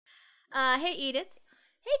Hey, Edith.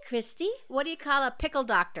 Hey, Christy. What do you call a pickle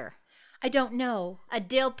doctor? I don't know. A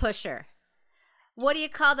dill pusher. What do you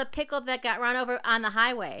call the pickle that got run over on the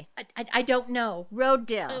highway? I don't know. Road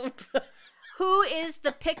dill. Who is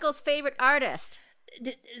the pickle's favorite artist?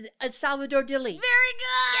 Salvador Dali. Very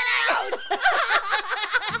good! Get out!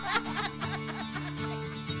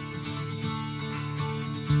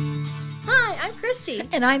 Hi, I'm Christy.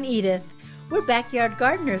 And I'm Edith. We're backyard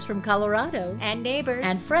gardeners from Colorado. And neighbors.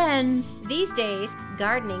 And friends. These days,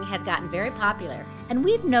 gardening has gotten very popular. And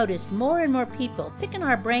we've noticed more and more people picking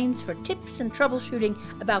our brains for tips and troubleshooting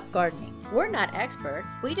about gardening. We're not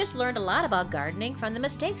experts. We just learned a lot about gardening from the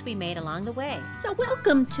mistakes we made along the way. So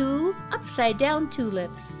welcome to Upside Down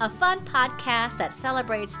Tulips, a fun podcast that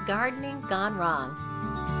celebrates gardening gone wrong.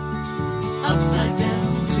 Upside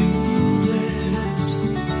Down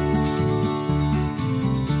Tulips.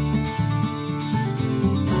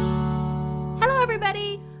 Hello,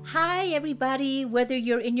 everybody. Hi, everybody. Whether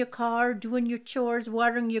you're in your car, doing your chores,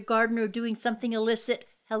 watering your garden, or doing something illicit,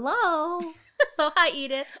 hello. Oh, hi,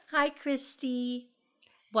 Edith. Hi, Christy.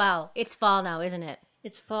 Wow, it's fall now, isn't it?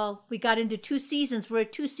 It's fall. We got into 2 seasons. We're a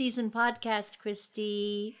 2-season podcast,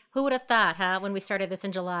 Christy. Who would have thought, huh, when we started this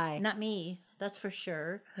in July? Not me, that's for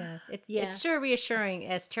sure. Yeah. It's sure reassuring,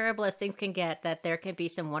 as terrible as things can get, that there can be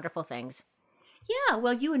some wonderful things. Yeah,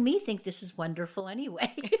 well, you and me think this is wonderful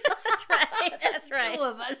anyway. That's right. That's right. 2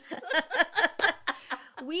 of us.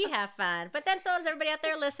 We have fun, but then so does everybody out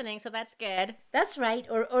there listening, so that's good. That's right,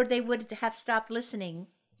 or they would have stopped listening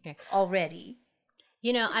already.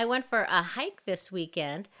 You know, I went for a hike this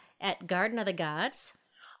weekend at Garden of the Gods.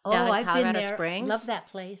 Oh, down in I've Colorado been there. Springs. Love that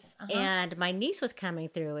place. Uh-huh. And my niece was coming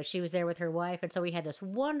through, and she was there with her wife, and so we had this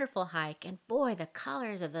wonderful hike. And boy, the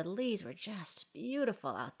colors of the leaves were just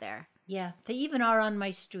beautiful out there. Yeah, they even are on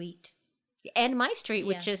my street. And my street,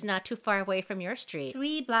 which is not too far away from your street.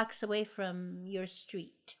 3 blocks away from your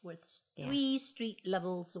street. We're 3 street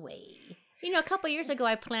levels away. You know, a couple of years ago,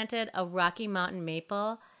 I planted a Rocky Mountain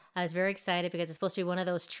maple. I was very excited because it's supposed to be one of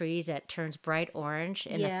those trees that turns bright orange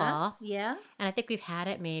in the fall. Yeah. And I think we've had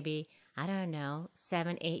it maybe, I don't know,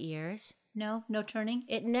 7, 8 years. No turning?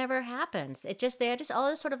 It never happens. They just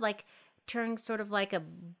all sort of like turn sort of like a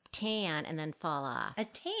tan and then fall off. A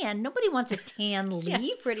tan? Nobody wants a tan leaf. Yeah,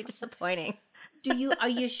 it's pretty disappointing. Are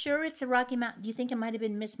you sure it's a Rocky Mountain? Do you think it might have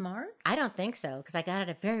been mismarked? I don't think so, because I got it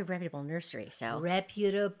at a very reputable nursery. So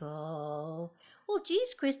reputable. Well,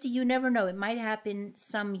 geez, Christy, you never know. It might happen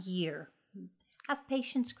some year. Have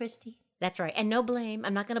patience, Christy. That's right. And no blame.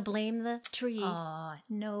 I'm not going to blame the tree. Aw,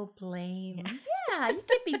 no blame. Yeah, you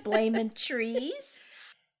can't be blaming trees.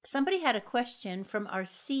 Somebody had a question from our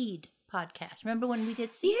seed podcast. Remember when we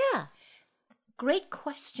did seeds? Yeah. Great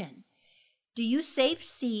question. Do you save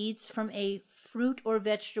seeds from a fruit or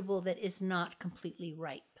vegetable that is not completely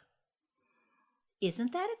ripe?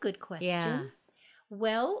 Isn't that a good question? Yeah.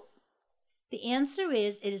 Well, the answer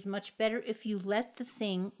is it is much better if you let the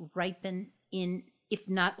thing ripen in, if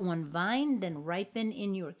not on vine, then ripen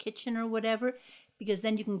in your kitchen or whatever, because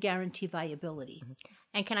then you can guarantee viability.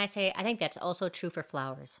 And can I say, I think that's also true for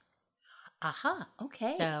flowers. Aha,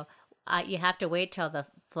 okay. So you have to wait till the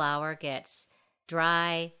flower gets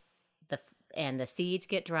dry, and the seeds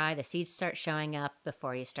get dry. The seeds start showing up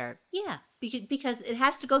before you start. Yeah, because it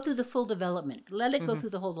has to go through the full development. Let it go through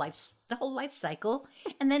the whole life cycle,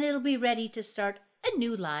 and then it'll be ready to start a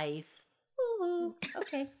new life. Ooh,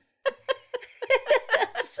 okay.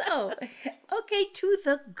 So, okay, to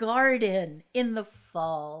the garden in the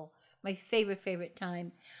fall. My favorite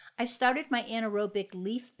time. I've started my anaerobic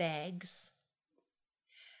leaf bags.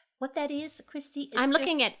 What that is, Christy? I'm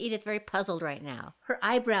looking at Edith very puzzled right now. Her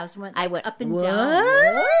eyebrows went up and what?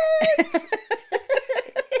 down. What?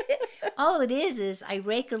 All it is I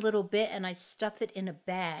rake a little bit and I stuff it in a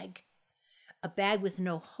bag with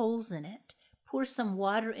no holes in it, pour some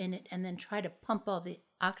water in it, and then try to pump all the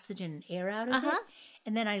oxygen and air out of it.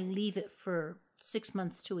 And then I leave it for 6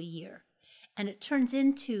 months to a year. And it turns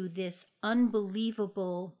into this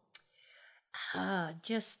unbelievable,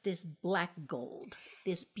 just this black gold,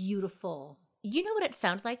 this beautiful. You know what it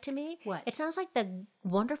sounds like to me? What? It sounds like the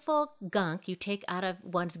wonderful gunk you take out of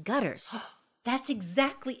one's gutters. That's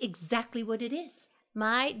exactly what it is.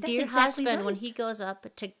 My dear exactly husband, right. when he goes up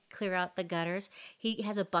to clear out the gutters, he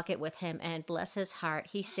has a bucket with him, and bless his heart,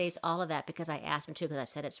 he saves all of that because I asked him to, because I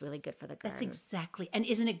said it's really good for the garden. That's exactly. And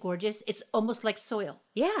isn't it gorgeous? It's almost like soil.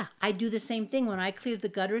 Yeah. I do the same thing when I clear the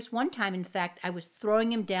gutters. One time, in fact, I was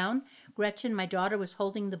throwing him down. Gretchen, my daughter, was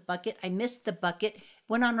holding the bucket. I missed the bucket,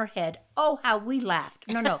 went on her head. Oh, how we laughed.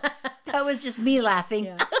 No, that was just me laughing.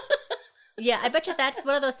 Yeah. Yeah, I bet you that's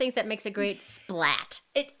one of those things that makes a great splat.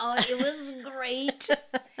 It was great.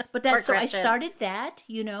 But But that's so I Gretchen. started that,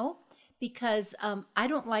 because I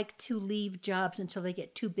don't like to leave jobs until they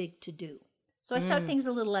get too big to do. So I start things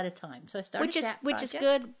a little at a time. So I started which is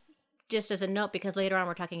good, just as a note, because later on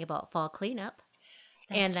we're talking about fall cleanup,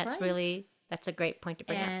 and that's right. really that's a great point to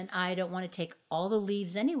bring up. And I don't want to take all the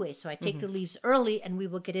leaves anyway, so I take the leaves early, and we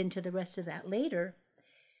will get into the rest of that later.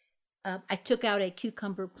 I took out a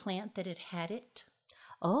cucumber plant that had it.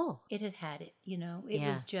 Oh, It had it, It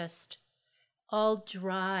was just all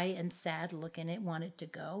dry and sad looking. It wanted to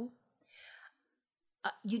go.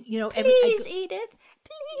 Edith, please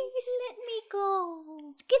let me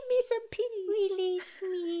go. give me some peace. Release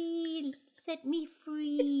me. Set me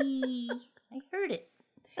free. I heard it.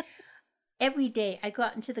 Every day, I go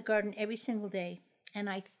out into the garden every single day, and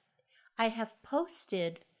I have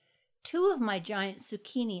posted 2 of my giant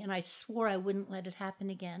zucchini, and I swore I wouldn't let it happen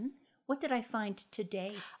again. What did I find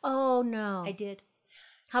today? Oh no! I did.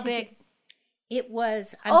 How big? It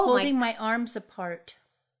was. I'm Oh, holding my arms apart.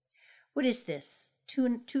 What is this?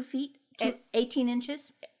 2 feet? 18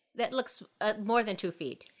 inches? That looks more than 2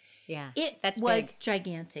 feet. Yeah, It was big.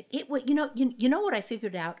 gigantic. It was. You know what I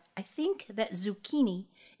figured out? I think that zucchini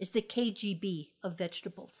is the KGB of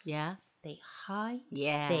vegetables. Yeah, They hide.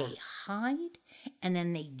 yeah. They hide, and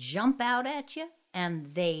then they jump out at you,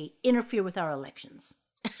 and they interfere with our elections.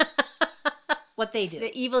 What they do.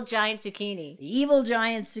 The evil giant zucchini. The evil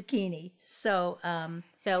giant zucchini. So,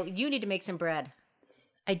 So you need to make some bread.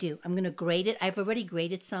 I do. I'm going to grate it. I've already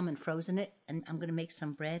grated some and frozen it, and I'm going to make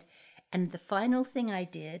some bread. And the final thing I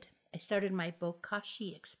did, I started my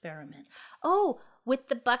bokashi experiment Oh, with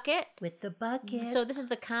the bucket. with the bucket. So this is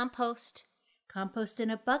the compost. Compost in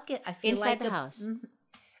a bucket. I feel Inside like the house.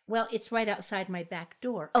 Well, it's right outside my back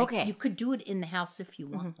door. Okay. You could do it in the house if you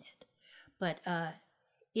wanted, but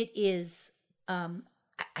it is.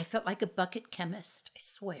 I felt like a bucket chemist. I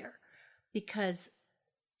swear, because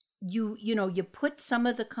you put some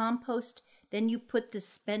of the compost, then you put the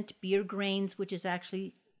spent beer grains, which is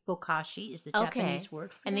actually bokashi, is the Japanese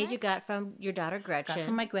word for And that. these you got from your daughter Gretchen. Got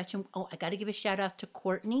from my Gretchen. Oh, I got to give a shout out to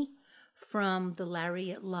Courtney from the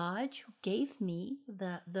Lariat Lodge, who gave me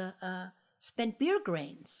the spent beer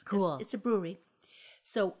grains. Cool. It's a brewery.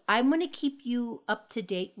 So I'm going to keep you up to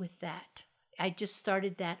date with that. I just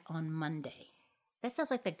started that on Monday. That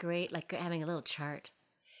sounds like like having a little chart.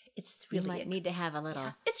 It's You really might need to have a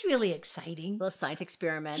little It's really exciting. little science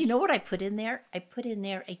experiment. Do you know what I put in there? I put in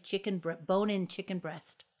there a bone-in chicken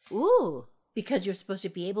breast, Ooh. because you're supposed to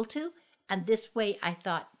be able to. And this way, I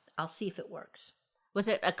thought, I'll see if it works. Was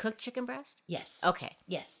it a cooked chicken breast? Yes. Okay.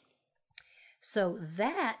 Yes. So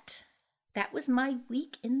that was my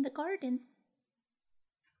week in the garden.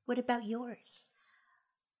 What about yours?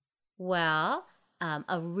 Well,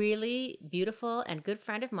 a really beautiful and good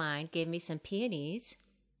friend of mine gave me some peonies.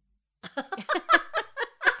 I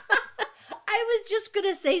was just going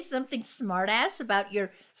to say something smart-ass about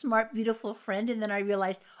your smart, beautiful friend, and then I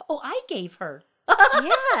realized, I gave her.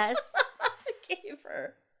 Yes. I gave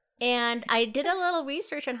her. And I did a little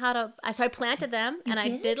research on so I planted them, You and I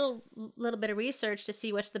did? did a little bit of research to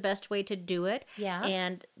see what's the best way to do it. Yeah.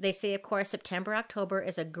 And they say, of course, September, October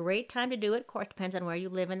is a great time to do it. Of course, depends on where you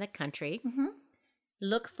live in the country. Mm-hmm.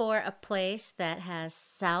 Look for a place that has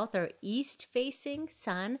south or east facing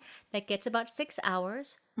sun that gets about 6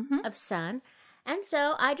 hours of sun. And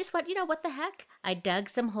so I just went, what the heck? I dug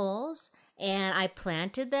some holes and I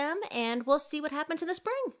planted them, and we'll see what happens in the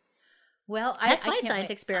spring. Well, That's I my can't science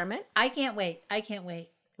wait. experiment. I can't wait. I can't wait.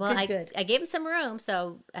 Well, Good. I gave them some room,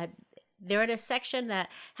 so they're in a section that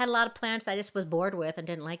had a lot of plants I just was bored with and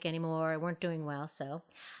didn't like anymore, or weren't doing well. So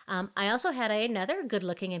I also had another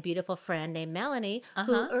good-looking and beautiful friend named Melanie,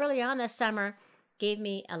 who early on this summer gave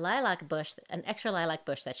me a lilac bush, an extra lilac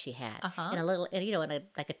bush that she had in a little, in a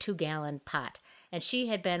 2-gallon pot. And she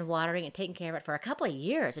had been watering and taking care of it for a couple of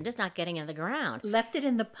years and just not getting in the ground. Left it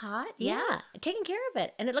in the pot? Yeah, taking care of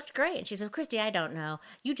it. And it looked great. And she says, Christy, I don't know.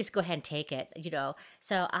 You just go ahead and take it,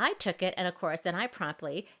 So I took it. And of course, then I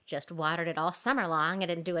promptly just watered it all summer long. I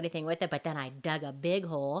didn't do anything with it. But then I dug a big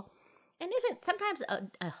hole. And sometimes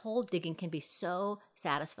a hole digging can be so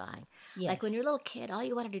satisfying. Yes. Like when you're a little kid, all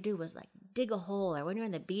you wanted to do was like dig a hole. Or when you're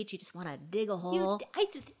on the beach, you just want to dig a hole.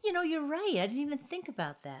 You're right. I didn't even think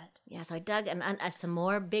about that. Yeah, so I dug and some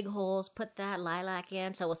more big holes, put that lilac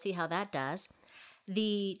in, so we'll see how that does.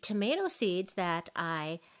 The tomato seeds that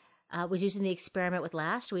I was using the experiment with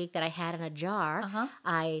last week that I had in a jar,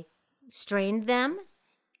 I strained them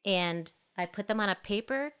and I put them on a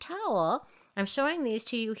paper towel. I'm showing these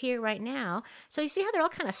to you here right now. So you see how they're all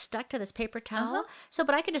kind of stuck to this paper towel?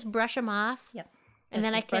 But I can just brush them off. Yep. And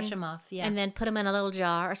then I can brush them off, yeah. And then put them in a little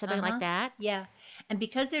jar or something like that. Yeah. And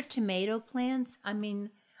because they're tomato plants, I mean,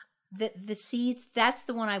 The seeds, that's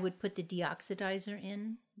the one I would put the deoxidizer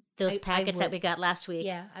in. Those packets that we got last week.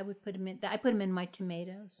 Yeah, I would put them in. I put them in my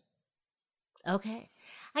tomatoes. Okay.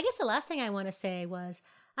 I guess the last thing I want to say was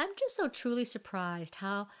I'm just so truly surprised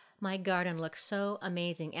how my garden looks so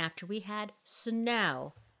amazing after we had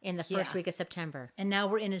snow in the first week of September. And now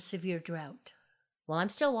we're in a severe drought. Well, I'm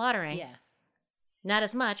still watering. Yeah. Not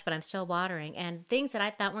as much, but I'm still watering. And things that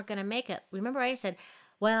I thought weren't going to make it. Remember I said,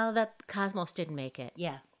 well, the cosmos didn't make it.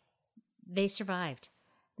 Yeah. They survived.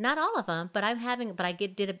 Not all of them, but I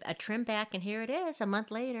did a trim back, and here it is a month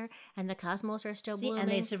later, and the cosmos are still blooming. And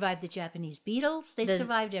they survived the Japanese beetles. They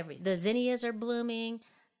survived everything. The zinnias are blooming.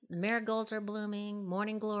 The marigolds are blooming.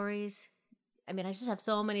 Morning glories. I mean, I just have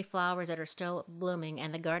so many flowers that are still blooming,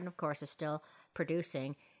 and the garden, of course, is still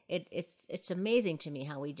producing. It's amazing to me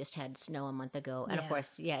how we just had snow a month ago, and of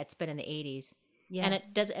course, it's been in the 80s. Yeah, and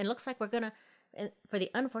it looks like we're gonna, for the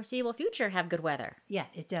unforeseeable future, have good weather. Yeah,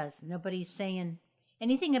 it does. Nobody's saying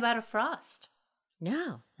anything about a frost.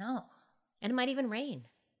 No, and it might even rain.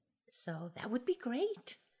 So that would be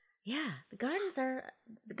great. Yeah, the gardens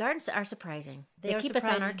are surprising. They keep surprising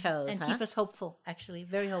us on our toes and keep us hopeful. Actually,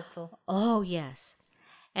 very hopeful. Oh yes.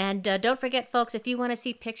 And don't forget, folks, if you want to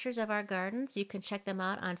see pictures of our gardens, you can check them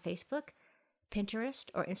out on Facebook, Pinterest,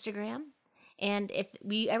 or Instagram. And if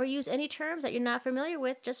we ever use any terms that you're not familiar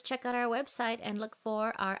with, just check out our website and look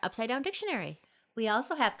for our Upside Down Dictionary. We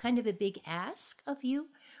also have kind of a big ask of you,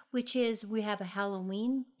 which is we have a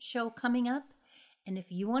Halloween show coming up. And if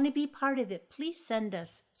you want to be part of it, please send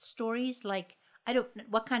us stories like,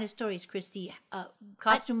 what kind of stories, Christy?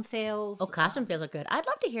 Costume fails. Oh, costume fails are good. I'd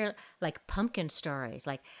love to hear like pumpkin stories,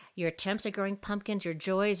 like your attempts at growing pumpkins, your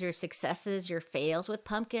joys, your successes, your fails with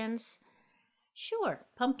pumpkins. Sure,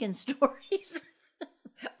 pumpkin stories.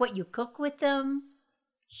 What you cook with them.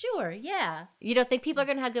 Sure, yeah. You don't think people are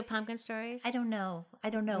going to have good pumpkin stories? I don't know.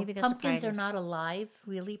 Maybe they'll Pumpkins surprise are us. not alive,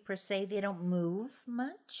 really, per se. They don't move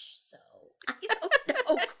much, so I don't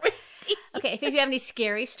know, Christy. Okay, if you have any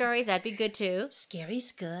scary stories, that'd be good too.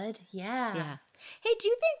 Scary's good, yeah. Yeah. Hey, do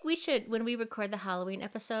you think we should, when we record the Halloween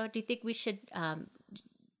episode, do you think we should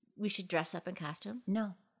dress up in costume?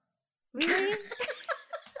 No. Really?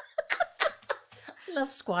 I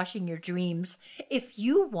love squashing your dreams. If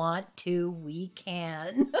you want to, we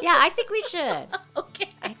can. Yeah, I think we should. Okay.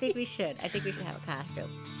 I think we should have a costume.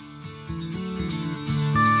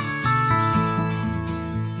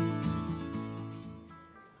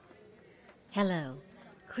 Hello,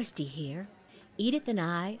 Christy here. Edith and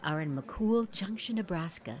I are in McCool Junction,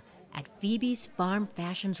 Nebraska at Phoebe's Farm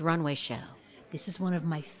Fashions Runway Show. This is one of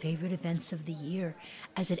my favorite events of the year,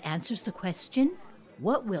 as it answers the question,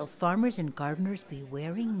 what will farmers and gardeners be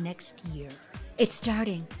wearing next year? It's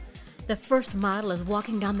starting. The first model is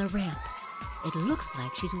walking down the ramp. It looks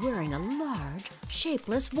like she's wearing a large,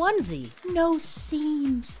 shapeless onesie. No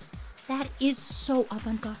seams. That is so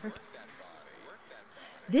avant-garde.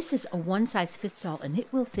 This is a one-size-fits-all, and it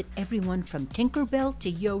will fit everyone from Tinkerbell to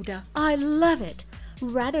Yoda. I love it.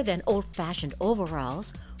 Rather than old-fashioned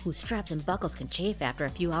overalls, whose straps and buckles can chafe after a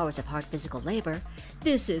few hours of hard physical labor,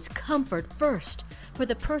 this is comfort first for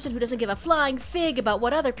the person who doesn't give a flying fig about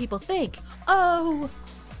what other people think. Oh,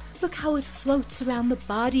 look how it floats around the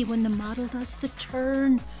body when the model does the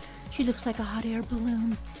turn. She looks like a hot air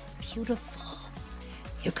balloon. Beautiful.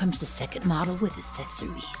 Here comes the second model with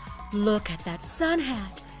accessories. Look at that sun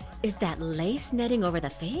hat. Is that lace netting over the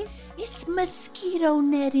face? It's mosquito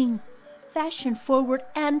netting. Fashion forward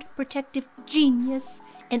and protective genius.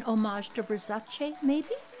 An homage to Versace,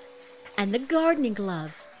 maybe? And the gardening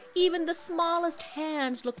gloves. Even the smallest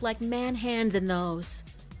hands look like man hands in those.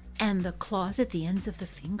 And the claws at the ends of the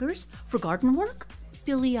fingers for garden work?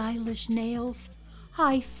 Billie Eilish nails.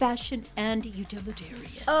 High fashion and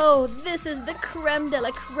utilitarian. Oh, this is the creme de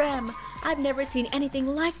la creme. I've never seen anything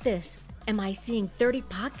like this. Am I seeing 30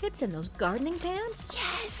 pockets in those gardening pants?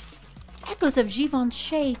 Yes! Echoes of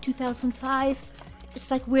Givenchy 2005. It's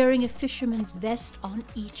like wearing a fisherman's vest on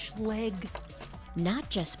each leg. Not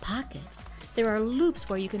just pockets. There are loops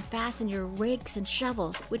where you can fasten your rakes and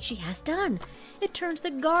shovels, which she has done. It turns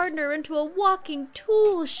the gardener into a walking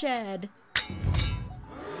tool shed.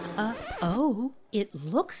 It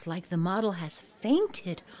looks like the model has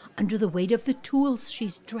fainted under the weight of the tools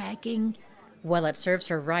she's dragging. Well, it serves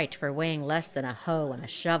her right for weighing less than a hoe and a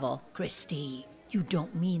shovel. Christy, you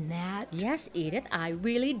don't mean that. Yes, Edith, I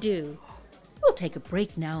really do. We'll take a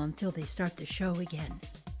break now until they start the show again.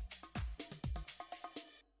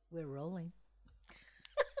 We're rolling.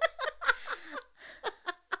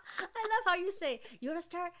 I love how you say, you want to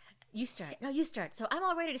start? You start. No, you start. So I'm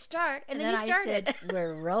all ready to start, and then you I started. said,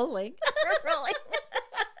 we're rolling. We're rolling.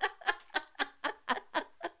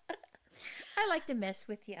 like to mess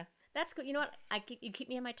with you. That's good. You know what? You keep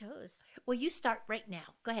me on my toes. Well, you start right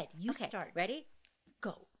now. Go ahead. You Okay, start. Ready?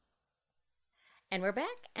 Go. And we're back.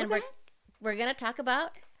 And We're we're going to talk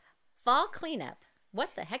about fall cleanup.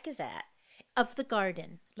 What the heck is that? Of the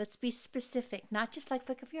garden. Let's be specific. Not just like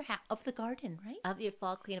of your house. Of the garden, right? Of your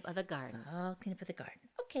fall cleanup of the garden. Oh, cleanup of the garden.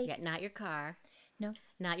 Okay. Yeah, not your car. No.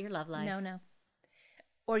 Not your love life. No.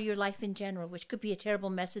 Or your life in general, which could be a terrible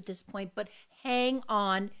mess at this point, but hang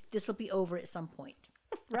on. This will be over at some point.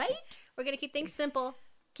 Right? We're going to keep things simple.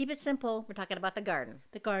 Keep it simple. We're talking about the garden.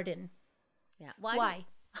 The garden. Yeah. Why?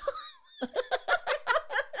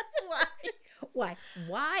 Why?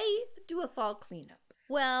 Why do a fall cleanup?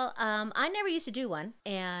 Well, I never used to do one.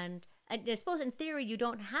 And I suppose in theory you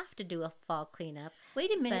don't have to do a fall cleanup.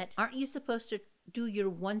 Wait a minute. Aren't you supposed to do your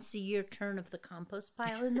once-a-year turn of the compost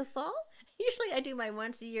pile in the fall? Usually I do my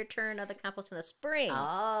once-a-year turn of the compost in the spring.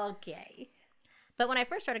 Okay. But when I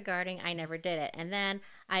first started gardening, I never did it. And then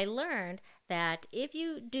I learned that if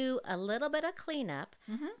you do a little bit of cleanup,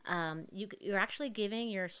 you're actually giving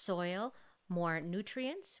your soil more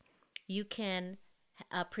nutrients. You can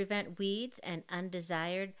prevent weeds and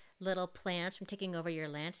undesired little plants from taking over your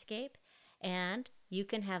landscape. And you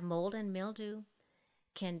can have mold and mildew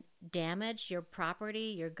can damage your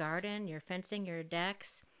property, your garden, your fencing, your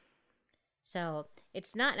decks. So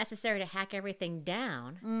it's not necessary to hack everything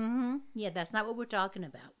down. Mm-hmm. Yeah, that's not what we're talking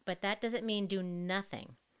about. But that doesn't mean do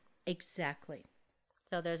nothing. Exactly.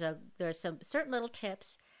 So there's some certain little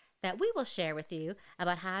tips that we will share with you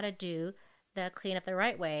about how to do the cleanup the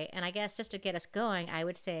right way. And I guess just to get us going, I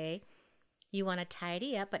would say you want to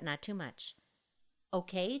tidy up, but not too much.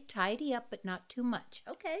 Okay, tidy up, but not too much.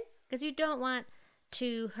 Okay. Because you don't want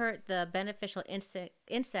to hurt the beneficial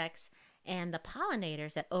insects and the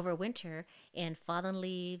pollinators that overwinter in fallen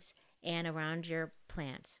leaves and around your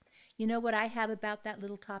plants. You know what I have about that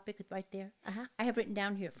little topic right there? I have written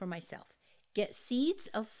down here for myself. Get seeds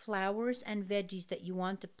of flowers and veggies that you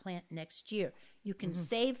want to plant next year. You can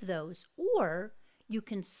save those, or you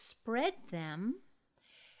can spread them,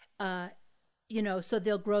 so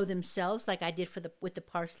they'll grow themselves like I did with the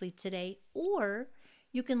parsley today, or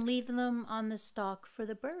you can leave them on the stalk for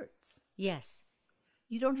the birds. Yes.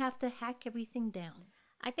 You don't have to hack everything down.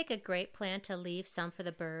 I think a great plant to leave some for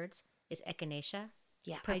the birds is echinacea.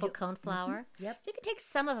 Yeah, Purple coneflower. Yep. You can take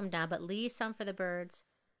some of them down, but leave some for the birds.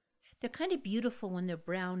 They're kind of beautiful when they're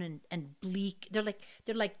brown and bleak. They're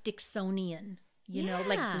like Dixonian,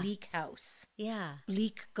 like bleak house. Yeah.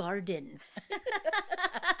 Bleak garden.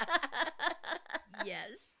 Yes.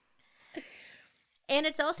 And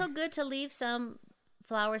it's also good to leave some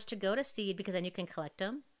flowers to go to seed because then you can collect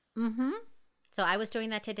them. Mm-hmm. So I was doing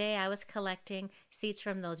that today. I was collecting seeds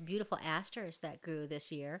from those beautiful asters that grew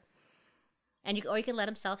this year. And you can let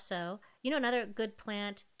them self-sow. Another good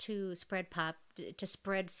plant to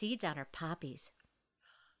spread seeds on are poppies.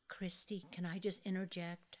 Christy, can I just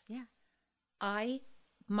interject? Yeah.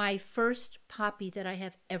 My first poppy that I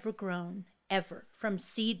have ever grown, from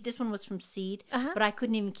seed, this one was from seed, but I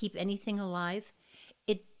couldn't even keep anything alive.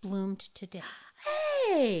 It bloomed today.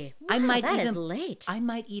 Hey, wow, that is late. I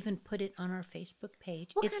might even put it on our Facebook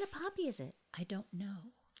page. What kind of poppy is it? I don't know.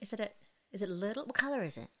 Is it little? What color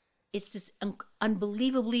is it? It's this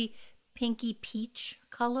unbelievably pinky peach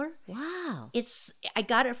color. Wow. I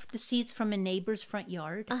got the seeds from a neighbor's front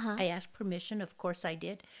yard. Uh-huh. I asked permission. Of course I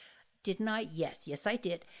did. Didn't I? Yes, I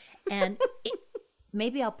did. And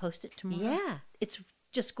maybe I'll post it tomorrow. Yeah. It's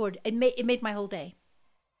just gorgeous. It made my whole day.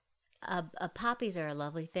 Poppies are a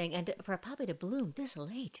lovely thing. And for a poppy to bloom this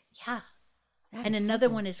late. Yeah. That And is another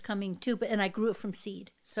something. one is coming too, and I grew it from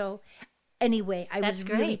seed. So anyway, I That's was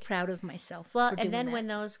really great. proud of myself. Well, for and doing then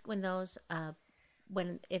that.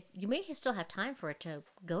 if you may still have time for it to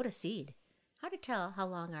go to seed. Hard to tell how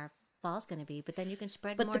long our fall's going to be, but then you can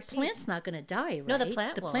spread But more the seeds. plant's not going to die, right? No, the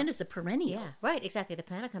plant The won't. plant is a perennial. Yeah, right, exactly. The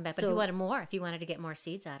plant will come back. But So- if you wanted more, if you wanted to get more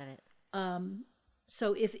seeds out of it.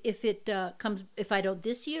 So if it comes, if I don't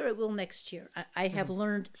this year, it will next year. I have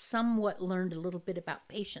somewhat learned a little bit about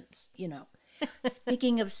patience,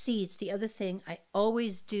 Speaking of seeds, the other thing I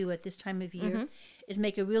always do at this time of year is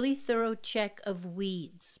make a really thorough check of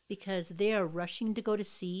weeds because they are rushing to go to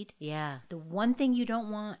seed. Yeah. The one thing you don't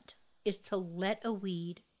want is to let a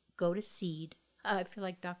weed go to seed. I feel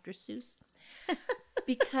like Dr. Seuss.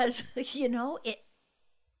 Because,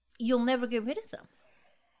 you'll never get rid of them.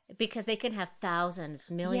 Because they can have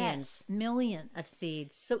thousands, millions Yes, millions. of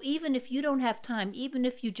seeds. So even if you don't have time, even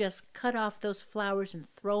if you just cut off those flowers and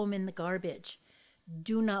throw them in the garbage,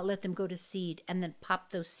 do not let them go to seed and then pop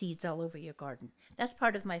those seeds all over your garden. That's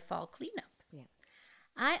part of my fall cleanup. Yeah.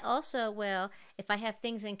 I also will, if I have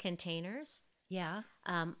things in containers, Yeah.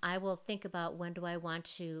 I will think about when do I want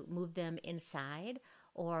to move them inside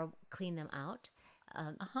or clean them out.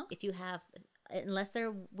 If you have, unless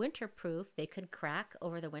they're winter proof, they could crack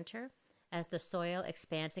over the winter as the soil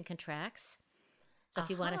expands and contracts. So if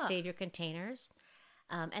you want to save your containers,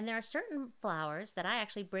 and there are certain flowers that I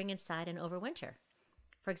actually bring inside and overwinter.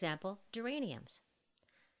 For example, geraniums.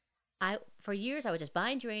 For years, I was just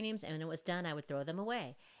buying geraniums, and when it was done, I would throw them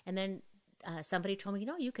away. And then somebody told me,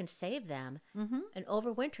 you can save them and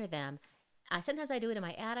overwinter them. Sometimes I do it in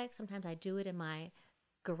my attic. Sometimes I do it in my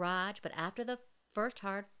garage. But after the first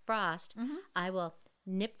hard frost, I will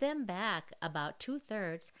nip them back about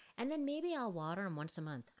 2/3, and then maybe I'll water them once a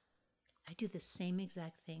month. I do the same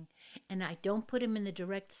exact thing. And I don't put them in the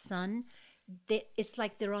direct sun. It's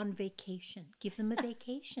like they're on vacation. Give them a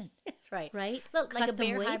vacation. That's right. Right? Look, like Cut a them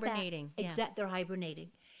bear way back. hibernating. Yeah. Exactly. They're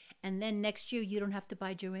hibernating. And then next year, you don't have to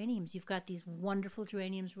buy geraniums. You've got these wonderful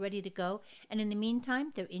geraniums ready to go. And in the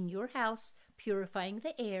meantime, they're in your house, purifying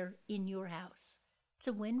the air in your house. It's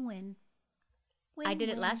a win-win. I did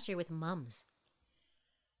it last year with mums.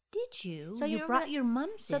 Did you? So you brought your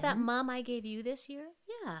mums So in. that mum I gave you this year,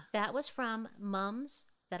 Yeah. that was from mums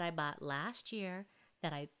that I bought last year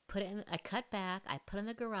that I cut back, I put in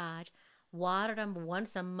the garage, watered them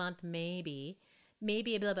once a month maybe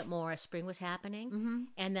a little bit more as spring was happening.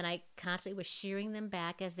 And then I constantly was shearing them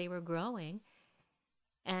back as they were growing.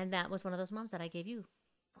 And that was one of those mums that I gave you.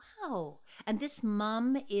 Wow. And this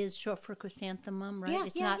mum is short for chrysanthemum, right? Yeah,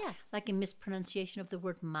 It's yeah, not yeah. like a mispronunciation of the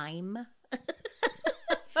word mime.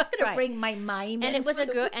 I'm going to bring my mime And in it was for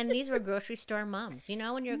the- and these were grocery store mums. When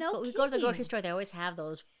No we go to the grocery kidding. store, they always have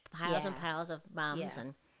those piles and Yeah. piles of mums. Yeah.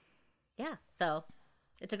 And yeah, so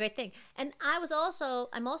it's a great thing. And I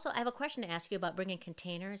have a question to ask you about bringing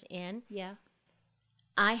containers in. Yeah.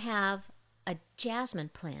 I have a jasmine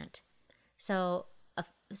plant. So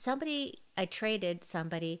I traded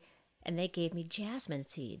somebody and they gave me jasmine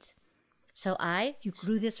seeds. So You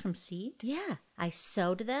grew this from seed? I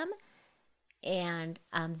sowed them, and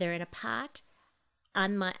they're in a pot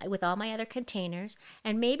with all my other containers.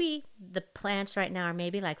 And maybe the plants right now are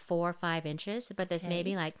maybe like 4 or 5 inches, but there's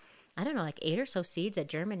maybe like 8 or so seeds that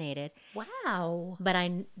germinated. Wow.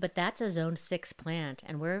 But that's a zone 6 plant,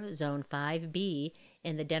 and we're zone 5B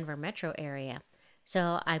in the Denver metro area.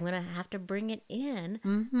 So I'm going to have to bring it in,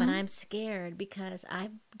 but I'm scared because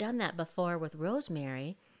I've done that before with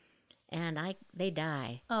rosemary, and they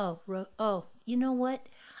die. Oh, you know what?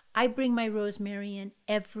 I bring my rosemary in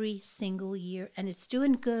every single year, and it's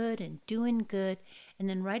doing good. And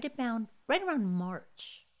then right around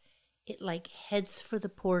March, it like heads for the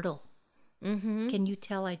portal. Can you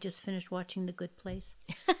tell I just finished watching The Good Place?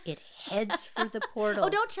 It heads for the portal. Oh,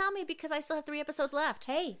 don't tell me because I still have 3 episodes left.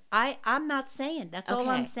 Hey, I'm not saying. That's all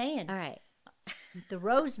I'm saying. All right. The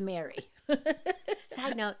rosemary.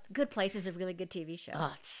 Side note, Good Place is a really good TV show.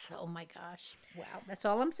 Oh my gosh. Wow. That's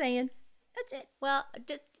all I'm saying. That's it. Well,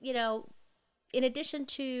 just, in addition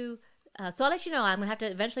to, so I'll let you know, I'm going to have to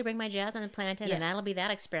eventually bring my jasmine plant in, and that'll be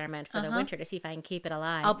that experiment for the winter to see if I can keep it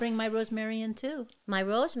alive. I'll bring my rosemary in too. My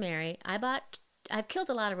rosemary, I've killed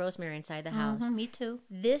a lot of rosemary inside the house. Me too.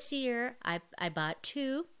 This year, I bought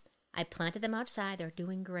 2. I planted them outside. They're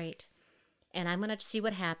doing great. And I'm going to see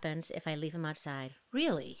what happens if I leave them outside.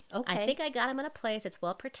 Really? Okay. I think I got them in a place that's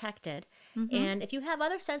well protected. And if you have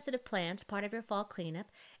other sensitive plants, part of your fall cleanup,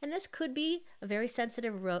 and this could be a very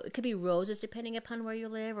sensitive it could be roses depending upon where you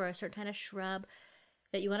live, or a certain kind of shrub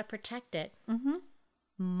that you want to protect it,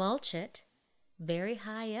 mulch it very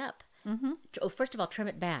high up. First of all, trim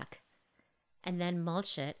it back and then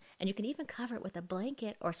mulch it. And you can even cover it with a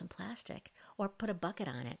blanket or some plastic or put a bucket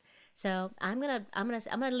on it. So I'm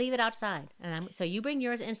gonna leave it outside, so you bring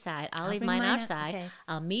yours inside. I'll leave mine outside. Okay.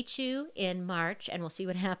 I'll meet you in March, and we'll see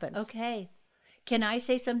what happens. Okay. Can I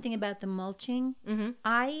say something about the mulching?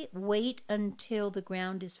 I wait until the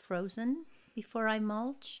ground is frozen before I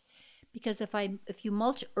mulch, because if you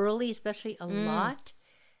mulch early, especially a lot,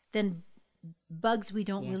 then bugs we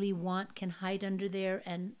don't really want can hide under there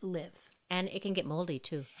and live. And it can get moldy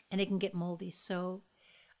too. So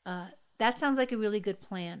that sounds like a really good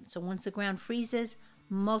plan. So once the ground freezes,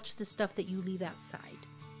 mulch the stuff that you leave outside.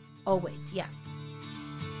 Always, yeah.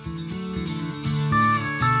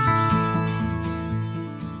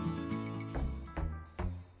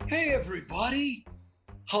 Hey everybody!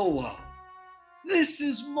 Hello. This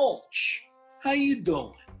is Mulch. How you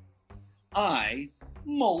doing? I,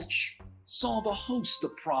 Mulch, solve a host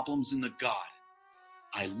of problems in the garden.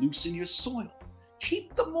 I loosen your soil,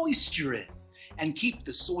 keep the moisture in, and keep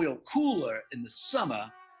the soil cooler in the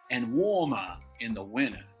summer and warmer in the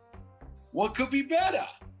winter. What could be better?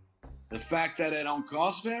 The fact that it don't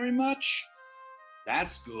cost very much?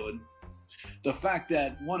 That's good. The fact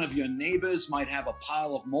that one of your neighbors might have a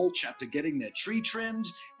pile of mulch after getting their tree trimmed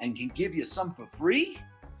and can give you some for free,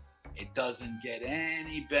 it doesn't get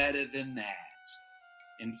any better than that.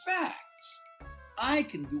 In fact, I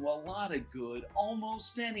can do a lot of good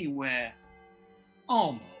almost anywhere.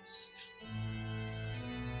 Almost.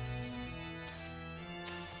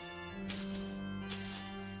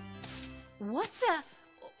 What's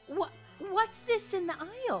this in the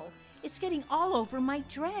aisle? It's getting all over my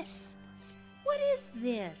dress. What is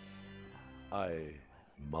this? I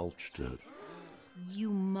mulched it.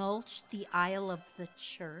 You mulched the aisle of the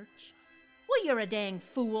church? Well, you're a dang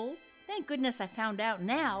fool. Thank goodness I found out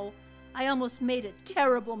now. I almost made a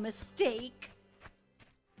terrible mistake.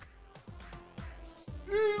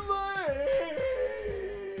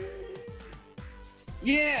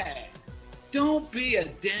 Yeah, don't be a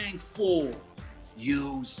dang fool.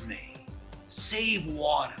 Use me. Save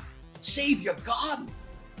water. Save your garden.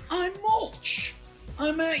 I'm mulch.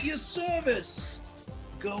 I'm at your service.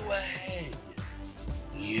 Go ahead.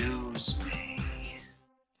 Use me.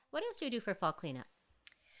 What else do you do for fall cleanup?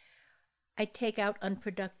 I take out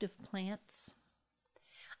unproductive plants.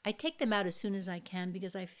 I take them out as soon as I can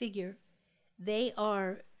because I figure they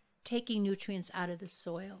are taking nutrients out of the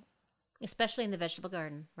soil. Especially in the vegetable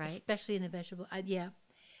garden, right? Especially in the vegetable, yeah.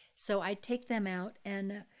 So I take them out,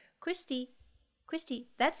 and Christy,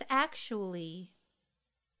 that's actually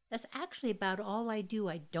about all I do.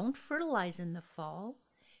 I don't fertilize in the fall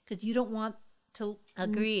because you don't want to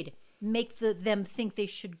Agreed. Make them think they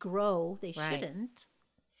should grow. They Right. shouldn't.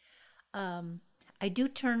 I do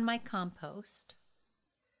turn my compost.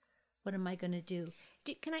 What am I going to do?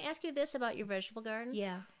 Can I ask you this about your vegetable garden?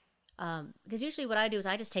 Yeah. Because usually what I do is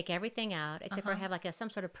I just take everything out, except for I have like some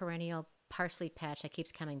sort of perennial parsley patch that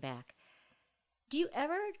keeps coming back. Do you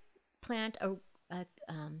ever plant a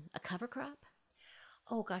cover crop?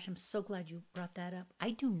 Oh, gosh, I'm so glad you brought that up. I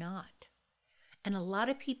do not. And a lot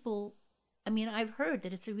of people, I mean, I've heard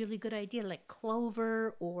that it's a really good idea, like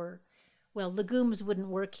clover or, well, legumes wouldn't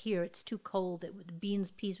work here. It's too cold. The beans,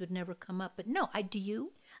 peas would never come up. But no, do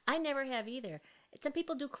you? I never have either. Some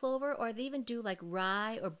people do clover, or they even do like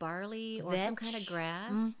rye or barley or some kind of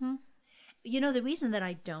grass. Mm-hmm. You know, the reason that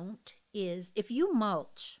I don't is if you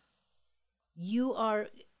mulch, you are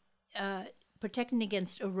protecting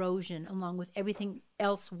against erosion along with everything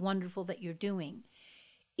else wonderful that you're doing.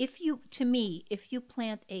 If you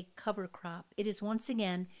plant a cover crop, it is once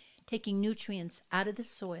again taking nutrients out of the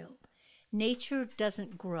soil. Nature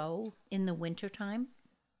doesn't grow in the wintertime.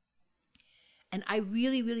 And I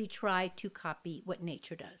really, really try to copy what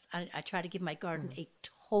nature does. I try to give my garden a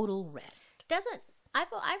total rest.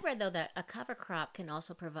 I've read though that a cover crop can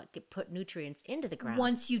also put nutrients into the ground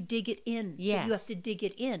Once you dig it in. Yes. You have to dig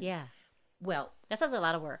it in. Yeah, Well, that sounds a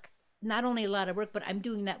lot of work. not only a lot of work, but I'm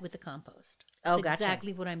doing that with the compost. Oh, That's gotcha.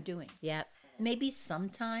 exactly what I'm doing. Yep. Maybe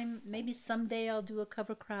someday I'll do a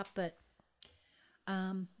cover crop, but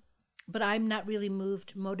I'm not really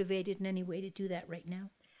motivated in any way to do that right now.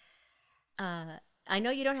 I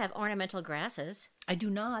know you don't have ornamental grasses. I do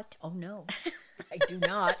not. Oh, no. I do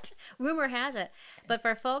not. Rumor has it. But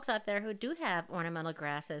for folks out there who do have ornamental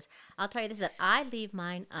grasses, I'll tell you this, that I leave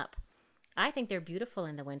mine up. I think they're beautiful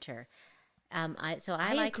in the winter. I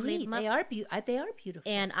like to agree. leave them up. They are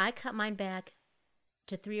beautiful. And I cut mine back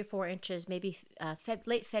to 3 or 4 inches, maybe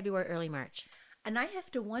late February, early March. And I have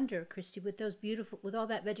to wonder, Christy, with all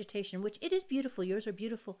that vegetation, which it is beautiful, yours are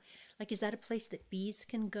beautiful. Like, is that a place that bees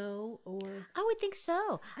can go, or? I would think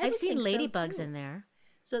so. I I've would seen think so, ladybugs too. in there.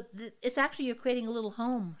 So it's actually you're creating a little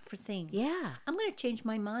home for things. Yeah. I'm going to change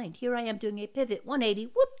my mind. Here I am doing a pivot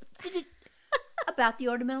 180. Whoop. About the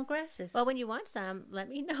ornamental grasses. Well, when you want some, let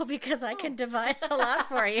me know because I can divide a lot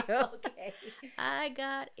for you. Okay. I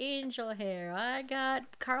got angel hair. I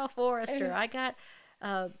got Carl Forrester. I got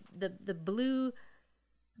the blue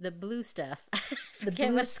stuff. The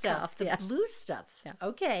blue stuff. The blue stuff. Yeah.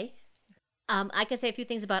 Okay. I can say a few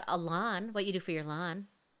things about a lawn, what you do for your lawn.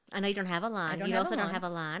 I know you don't have a lawn. You also don't have a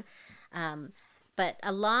lawn. But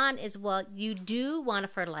a lawn is, well, you do want to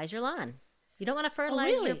fertilize your lawn. You don't want to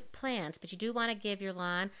fertilize your plants, but you do want to give your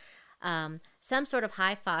lawn some sort of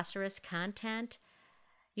high phosphorus content.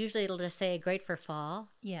 Usually it'll just say great for fall.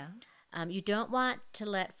 Yeah. You don't want to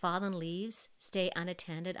let fallen leaves stay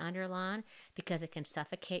unattended on your lawn because it can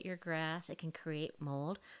suffocate your grass. It can create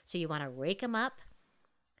mold. So you want to rake them up,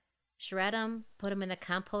 shred them, put them in the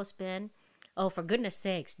compost bin. Oh, for goodness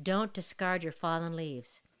sakes, don't discard your fallen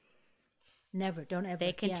leaves. Never. Don't ever.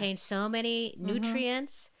 They contain so many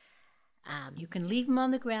nutrients. You can leave them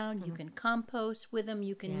on the ground. You can compost with them.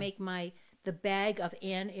 You can make my the bag of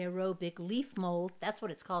anaerobic leaf mold. That's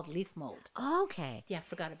what it's called, leaf mold. Okay. Yeah, I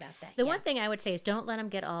forgot about that. The one thing I would say is don't let them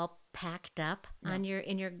get all packed up in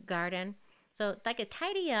your garden. So like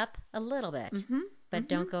tidy up a little bit, but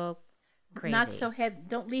don't go crazy. Not so heavy.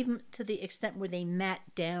 Don't leave them to the extent where they mat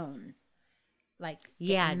down. Like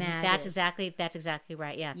that's exactly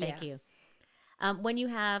right. Yeah, thank you. When you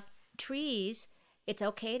have trees, it's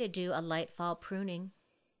okay to do a light fall pruning.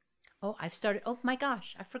 Oh, I've started. Oh my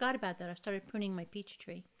gosh, I forgot about that. I started pruning my peach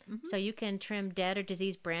tree. So you can trim dead or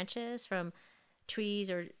diseased branches from trees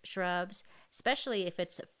or shrubs, especially if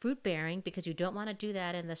it's fruit bearing, because you don't want to do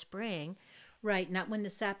that in the spring. Right, not when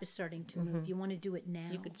the sap is starting to move. You want to do it now.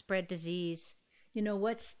 You could spread disease. You know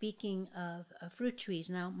what? Speaking of fruit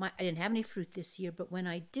trees, now I didn't have any fruit this year, but when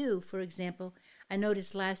I do, for example, I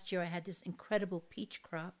noticed last year I had this incredible peach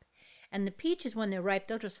crop, and the peaches, when they're ripe,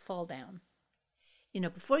 they'll just fall down. You know,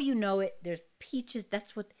 before you know it, there's peaches.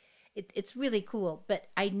 That's what it's really cool. But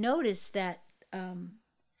I noticed that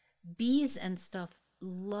bees and stuff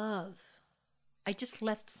love. I just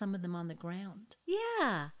left some of them on the ground.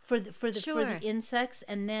 Yeah, for the insects,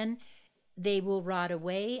 and then they will rot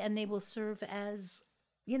away, and they will serve as,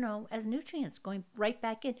 you know, as nutrients going right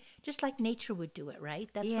back in, just like nature would do it. Right?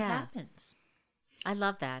 That's what happens. I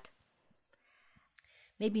love that.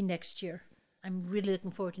 Maybe next year. I'm really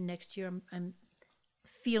looking forward to next year. I'm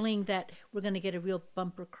feeling that we're going to get a real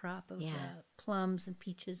bumper crop of plums and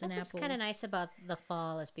peaches and apples. What's kind of nice about the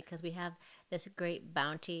fall is because we have this great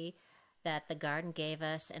bounty that the garden gave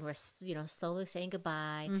us, and we're, you know, slowly saying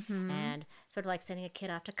goodbye, and sort of like sending a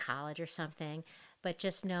kid off to college or something, but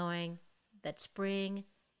just knowing that spring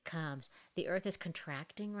comes. The earth is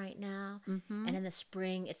contracting right now, and in the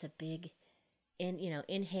spring it's a big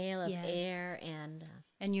inhale of air,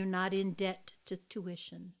 and you're not in debt to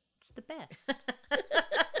tuition. It's the best.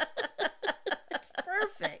 It's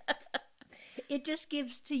perfect. It just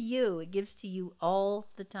gives to you. It gives to you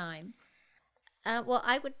all the time. Well,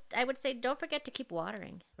 I would say don't forget to keep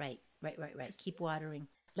watering. Right. Keep watering.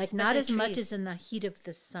 Like not as much as in the heat of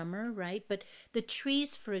the summer, right? But the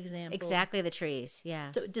trees, for example. Exactly, the trees,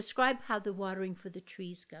 yeah. So describe how the watering for the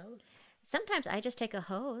trees goes. Sometimes I just take a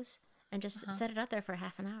hose and just set it out there for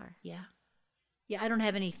half an hour. Yeah. Yeah, I don't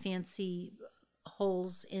have any fancy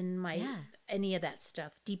holes in my any of that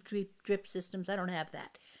stuff. Deep drip systems, I don't have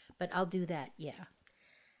that. But I'll do that, yeah.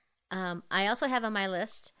 I also have on my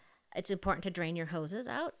list, it's important to drain your hoses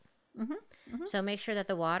out. So make sure that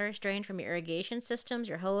the water is drained from your irrigation systems,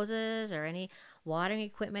 your hoses, or any watering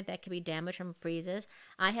equipment that could be damaged from freezes.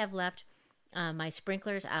 I have left my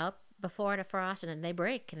sprinklers out before the frost, and then they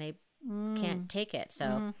break and they can't take it.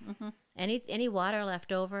 So any water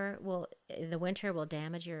left over in the winter will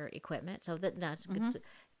damage your equipment. So that's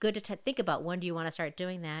good to think about, when do you want to start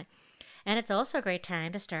doing that. And it's also a great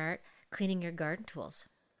time to start cleaning your garden tools.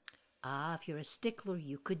 If you're a stickler,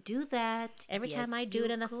 you could do that. Every time I do it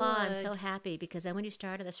in the fall, I'm so happy, because then when you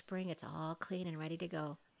start in the spring, it's all clean and ready to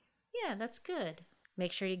go. Yeah, that's good.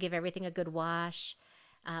 Make sure you give everything a good wash.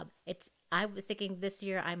 I was thinking this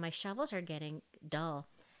year, my shovels are getting dull.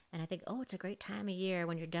 And I think, it's a great time of year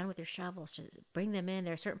when you're done with your shovels to bring them in.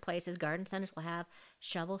 There are certain places, garden centers will have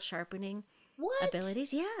shovel sharpening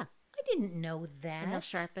abilities. Yeah. I didn't know that. And they'll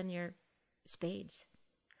sharpen your spades.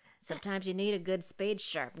 Sometimes you need a good spade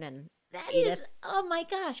sharpening. That is, oh my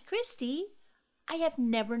gosh, Christy, I have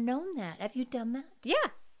never known that. Have you done that? Yeah.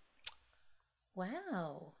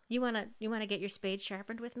 Wow. You wanna get your spade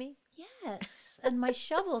sharpened with me? Yes, and my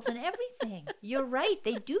shovels and everything. You're right,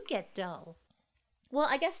 they do get dull. Well,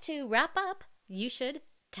 I guess to wrap up, you should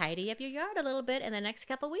tidy up your yard a little bit in the next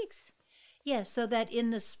couple weeks. Yeah, so that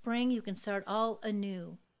in the spring you can start all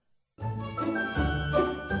anew.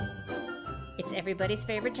 It's everybody's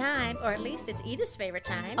favorite time, or at least it's Edith's favorite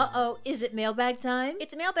time. Is it mailbag time?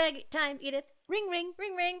 It's mailbag time, Edith. Ring, ring,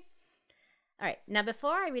 ring, ring. All right, now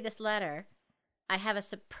before I read this letter, I have a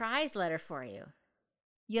surprise letter for you.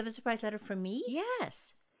 You have a surprise letter for me?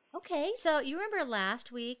 Yes. Okay. So you remember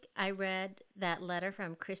last week I read that letter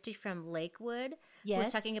from Christy from Lakewood? Yes. Who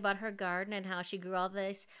was talking about her garden and how she grew all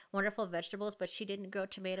these wonderful vegetables, but she didn't grow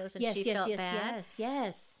tomatoes and she felt bad.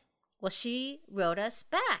 Yes. Well, she wrote us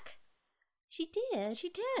back. She did? She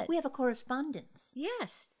did. We have a correspondence.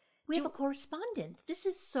 Yes. We have a correspondent. This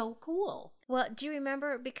is so cool. Well, do you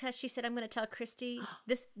remember, because she said, I'm going to tell Christy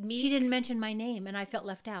this meet? She didn't mention my name and I felt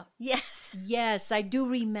left out. Yes. Yes, I do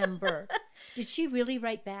remember. Did she really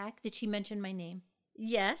write back? Did she mention my name?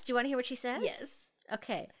 Yes. Do you want to hear what she says? Yes.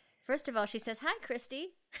 Okay. First of all, she says, hi, Christy.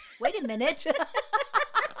 Wait a minute. Wait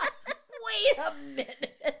a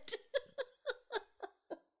minute.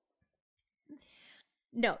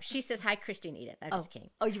 No, she says, hi, Christy and Edith. I'm just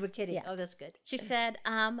kidding. Oh, you were kidding. Yeah. Oh, that's good. She said,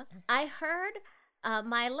 I heard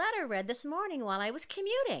my letter read this morning while I was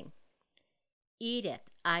commuting. Edith,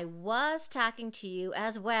 I was talking to you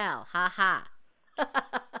as well. Ha ha.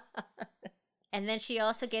 And then she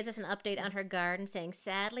also gives us an update on her garden saying,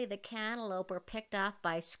 sadly, the cantaloupe were picked off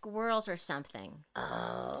by squirrels or something.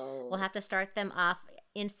 Oh. We'll have to start them off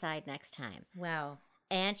inside next time. Wow.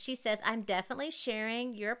 And she says, I'm definitely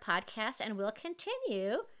sharing your podcast and will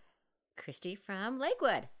continue. Christy from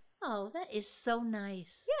Lakewood. Oh, that is so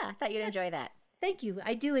nice. Yeah, I thought you'd enjoy that. Thank you.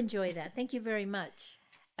 I do enjoy that. Thank you very much.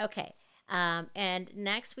 Okay. And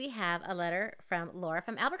next we have a letter from Laura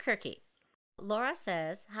from Albuquerque. Laura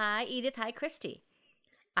says, hi, Edith. Hi, Christy.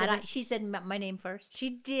 She said my name first. She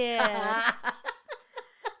did.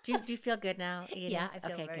 do you feel good now, Edith? Yeah, I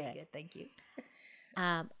feel okay, very good. Thank you.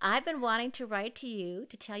 I've been wanting to write to you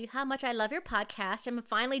to tell you how much I love your podcast, and I'm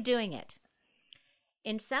finally doing it.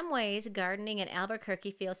 In some ways, gardening in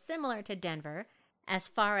Albuquerque feels similar to Denver as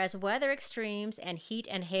far as weather extremes and heat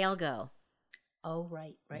and hail go. Oh,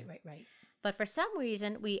 right. But for some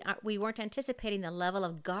reason, we weren't anticipating the level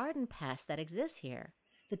of garden pests that exists here.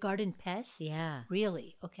 The garden pests? Yeah.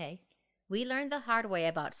 Really? Okay. We learned the hard way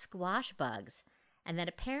about squash bugs, and that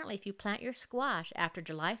apparently if you plant your squash after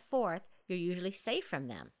July 4th, you're usually safe from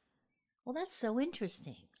them. Well, that's so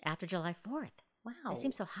interesting. After July 4th. Wow. It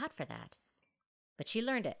seems so hot for that. But she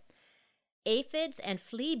learned it. Aphids and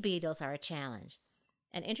flea beetles are a challenge.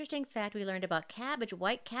 An interesting fact we learned about cabbage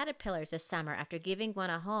white caterpillars this summer after giving one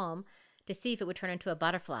a home to see if it would turn into a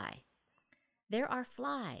butterfly. There are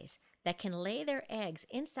flies that can lay their eggs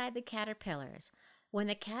inside the caterpillars. When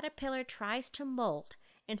the caterpillar tries to molt,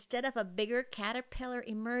 instead of a bigger caterpillar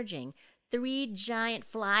emerging, 3 giant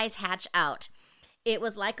flies hatch out. It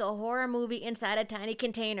was like a horror movie inside a tiny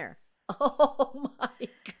container. Oh my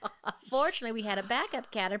gosh. Fortunately, we had a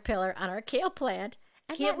backup caterpillar on our kale plant.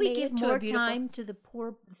 And can't we give more beautiful time to the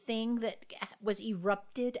poor thing that was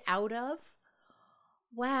erupted out of?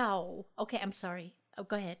 Wow. Okay, I'm sorry. Oh,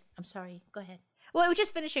 go ahead. I'm sorry. Go ahead. Well, it was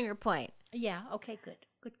just finishing your point. Yeah, okay, good.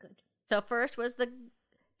 So first was the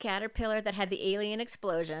caterpillar that had the alien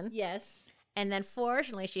explosion. Yes. And then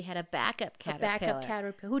fortunately, she had a backup caterpillar. A backup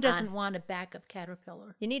caterpillar. Who doesn't want a backup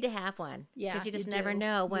caterpillar? You need to have one. Yeah, because you just you never do.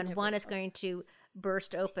 know You when never one is know. going to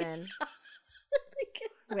burst open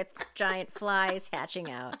with giant flies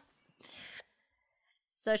hatching out.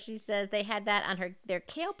 So she says they had that on their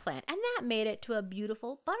kale plant, and that made it to a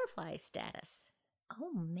beautiful butterfly status.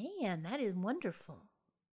 Oh man, that is wonderful.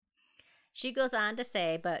 She goes on to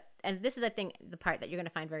say, and this is the part that you're going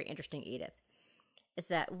to find very interesting, Edith, is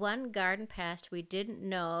that one garden pest we didn't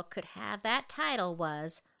know could have that title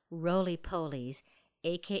was roly-polies,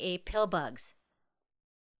 a.k.a. pillbugs.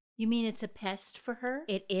 You mean it's a pest for her?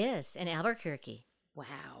 It is in Albuquerque.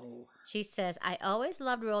 Wow. She says, I always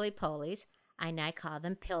loved roly-polies. I now call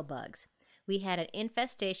them pillbugs. We had an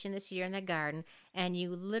infestation this year in the garden, and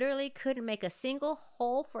you literally couldn't make a single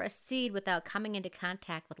hole for a seed without coming into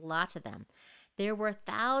contact with lots of them. There were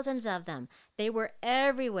thousands of them. They were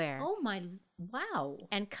everywhere. Oh my, wow.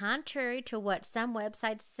 And contrary to what some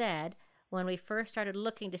websites said when we first started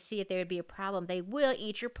looking to see if there would be a problem, they will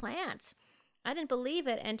eat your plants. I didn't believe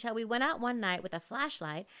it until we went out one night with a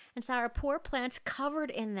flashlight and saw our poor plants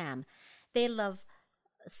covered in them. They love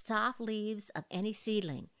soft leaves of any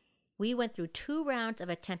seedling. We went through 2 rounds of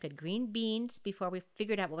attempted green beans before we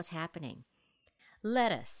figured out what was happening.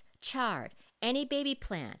 Lettuce, chard, any baby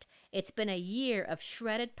plant. It's been a year of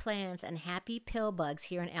shredded plants and happy pillbugs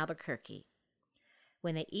here in Albuquerque.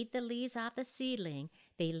 When they eat the leaves off the seedling,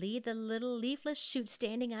 they leave the little leafless shoot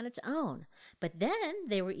standing on its own. But then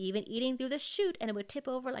they were even eating through the shoot, and it would tip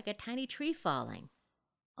over like a tiny tree falling.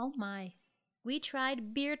 Oh my. We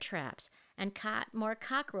tried beer traps and caught more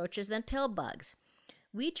cockroaches than pillbugs.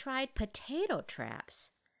 We tried potato traps,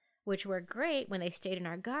 which were great when they stayed in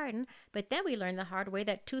our garden, but then we learned the hard way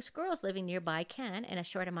that 2 squirrels living nearby can, in a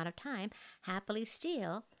short amount of time, happily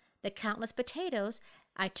steal the countless potatoes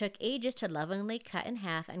I took ages to lovingly cut in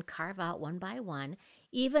half and carve out one by one,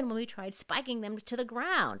 even when we tried spiking them to the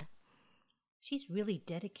ground. She's really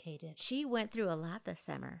dedicated. She went through a lot this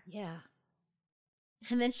summer. Yeah.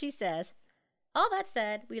 And then she says, all that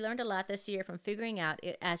said, we learned a lot this year from figuring out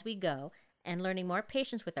it as we go and learning more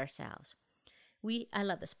patience with ourselves. I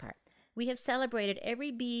love this part. We have celebrated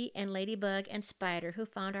every bee and ladybug and spider who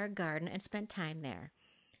found our garden and spent time there.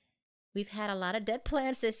 We've had a lot of dead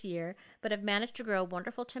plants this year, but have managed to grow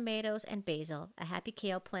wonderful tomatoes and basil, a happy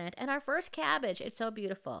kale plant, and our first cabbage. It's so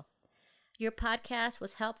beautiful. Your podcast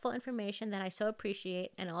was helpful information that I so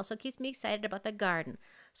appreciate and also keeps me excited about the garden.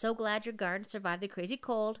 So glad your garden survived the crazy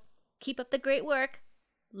cold. Keep up the great work.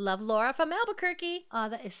 Love, Laura from Albuquerque. Oh,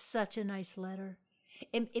 that is such a nice letter.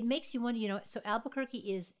 It makes you wonder, so Albuquerque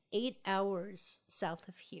is 8 hours south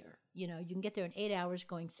of here. You can get there in 8 hours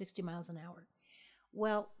going 60 miles an hour.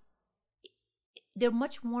 Well, they're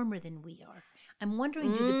much warmer than we are. I'm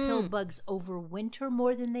wondering, do the pillbugs overwinter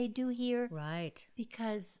more than they do here? Right.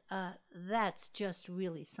 Because that's just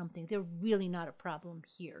really something. They're really not a problem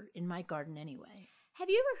here, in my garden anyway. Have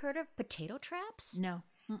you ever heard of potato traps? No.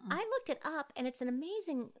 I looked it up, and it's an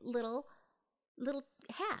amazing little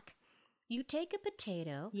hack. You take a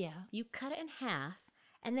potato, you cut it in half,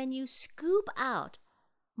 and then you scoop out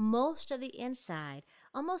most of the inside,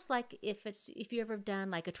 almost like if you ever done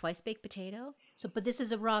like a twice baked potato. But this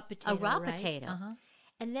is a raw potato, right? Potato.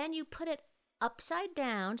 And then you put it upside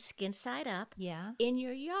down, skin side up, in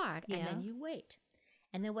your yard, and then you wait.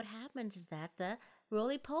 And then what happens is that the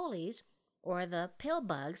roly-polies or the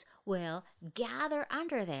pillbugs will gather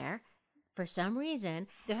under there for some reason.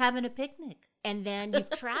 They're having a picnic. And then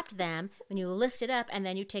you've trapped them, and you lift it up, and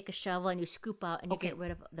then you take a shovel and you scoop out and you get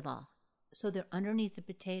rid of them all. So they're underneath the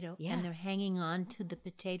potato, and they're hanging on to the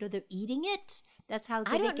potato. They're eating it? That's how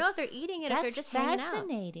I don't know if they're eating it or if they're just hanging out. That's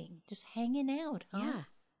fascinating. Just hanging out, huh? Yeah.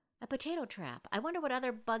 A potato trap. I wonder what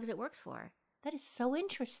other bugs it works for. That is so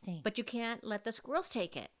interesting. But you can't let the squirrels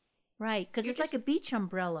take it. Right, because it's like a beach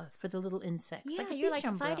umbrella for the little insects. Yeah, like you're like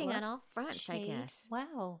fighting on all fronts, I guess.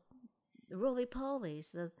 Wow. The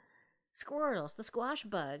roly-polies, the squirrels, the squash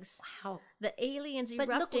bugs. Wow. The aliens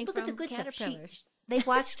erupting look from at the good caterpillars. Stuff. They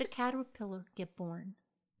watched a caterpillar get born.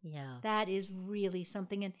 Yeah. That is really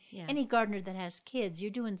something. And any gardener that has kids, you're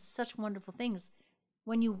doing such wonderful things.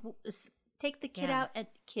 When you take the kid out,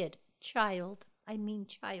 child,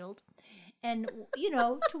 and,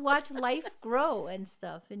 to watch life grow and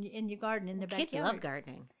stuff in your garden, in their backyard. Kids love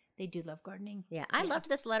gardening. They do love gardening. Yeah, I loved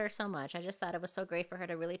this letter so much. I just thought it was so great for her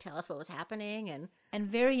to really tell us what was happening. And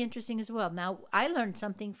very interesting as well. Now, I learned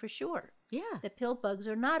something for sure. Yeah. The pillbugs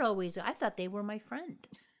are not always, I thought they were my friend.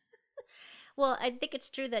 Well, I think it's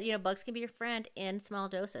true that, bugs can be your friend in small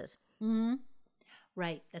doses. Mm-hmm.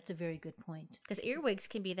 Right. That's a very good point. Because earwigs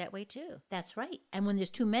can be that way too. That's right. And when there's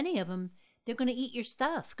too many of them, they're going to eat your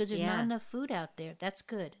stuff because there's not enough food out there. That's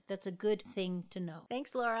good. That's a good thing to know.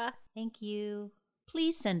 Thanks, Laura. Thank you.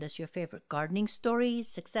 Please send us your favorite gardening stories,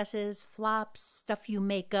 successes, flops, stuff you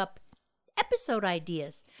make up, episode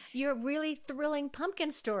ideas. Your really thrilling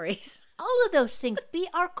pumpkin stories. All of those things. Be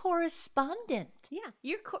our correspondent. Yeah.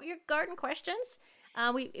 Your garden questions.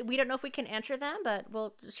 We don't know if we can answer them, but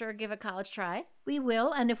we'll sure give a college try. We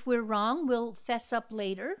will. And if we're wrong, we'll fess up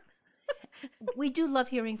later. We do love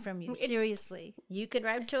hearing from you. Seriously. You can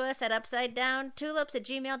write to us at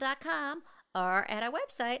upsidedowntulips@gmail.com or at our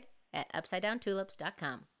website at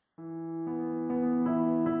upsidedowntulips.com.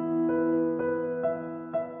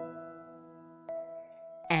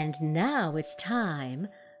 And now it's time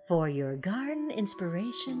for your garden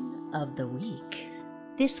inspiration of the week.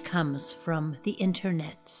 This comes from the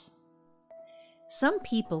internets. Some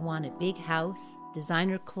people want a big house,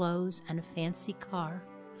 designer clothes, and a fancy car.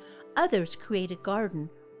 Others create a garden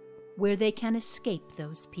where they can escape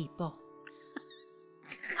those people.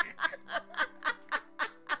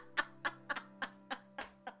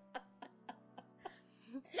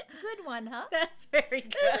 Good one, huh? That's very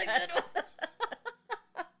good. That's a good one.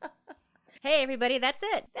 Hey, everybody, that's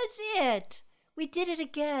it. That's it. We did it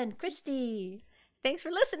again. Christy. Thanks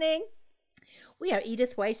for listening. We are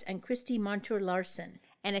Edith Weiss and Christy Montour-Larson.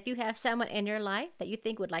 And if you have someone in your life that you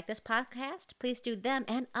think would like this podcast, please do them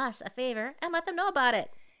and us a favor and let them know about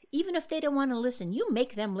it. Even if they don't want to listen, you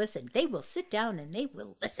make them listen. They will sit down and they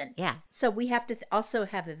will listen. Yeah. So we have to also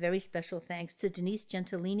have a very special thanks to Denise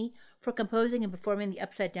Gentilini for composing and performing the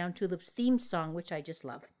Upside Down Tulips theme song, which I just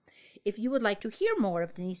love. If you would like to hear more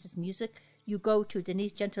of Denise's music, you go to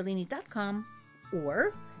denisegentilini.com,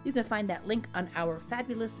 or you can find that link on our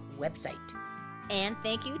fabulous website. And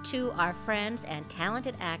thank you to our friends and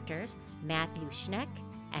talented actors, Matthew Schneck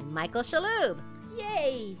and Michael Shaloub.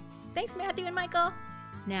 Yay! Thanks, Matthew and Michael.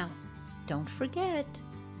 Now, don't forget,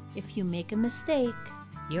 if you make a mistake,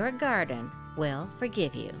 your garden will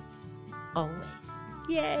forgive you. Always.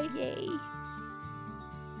 Yay! Yay!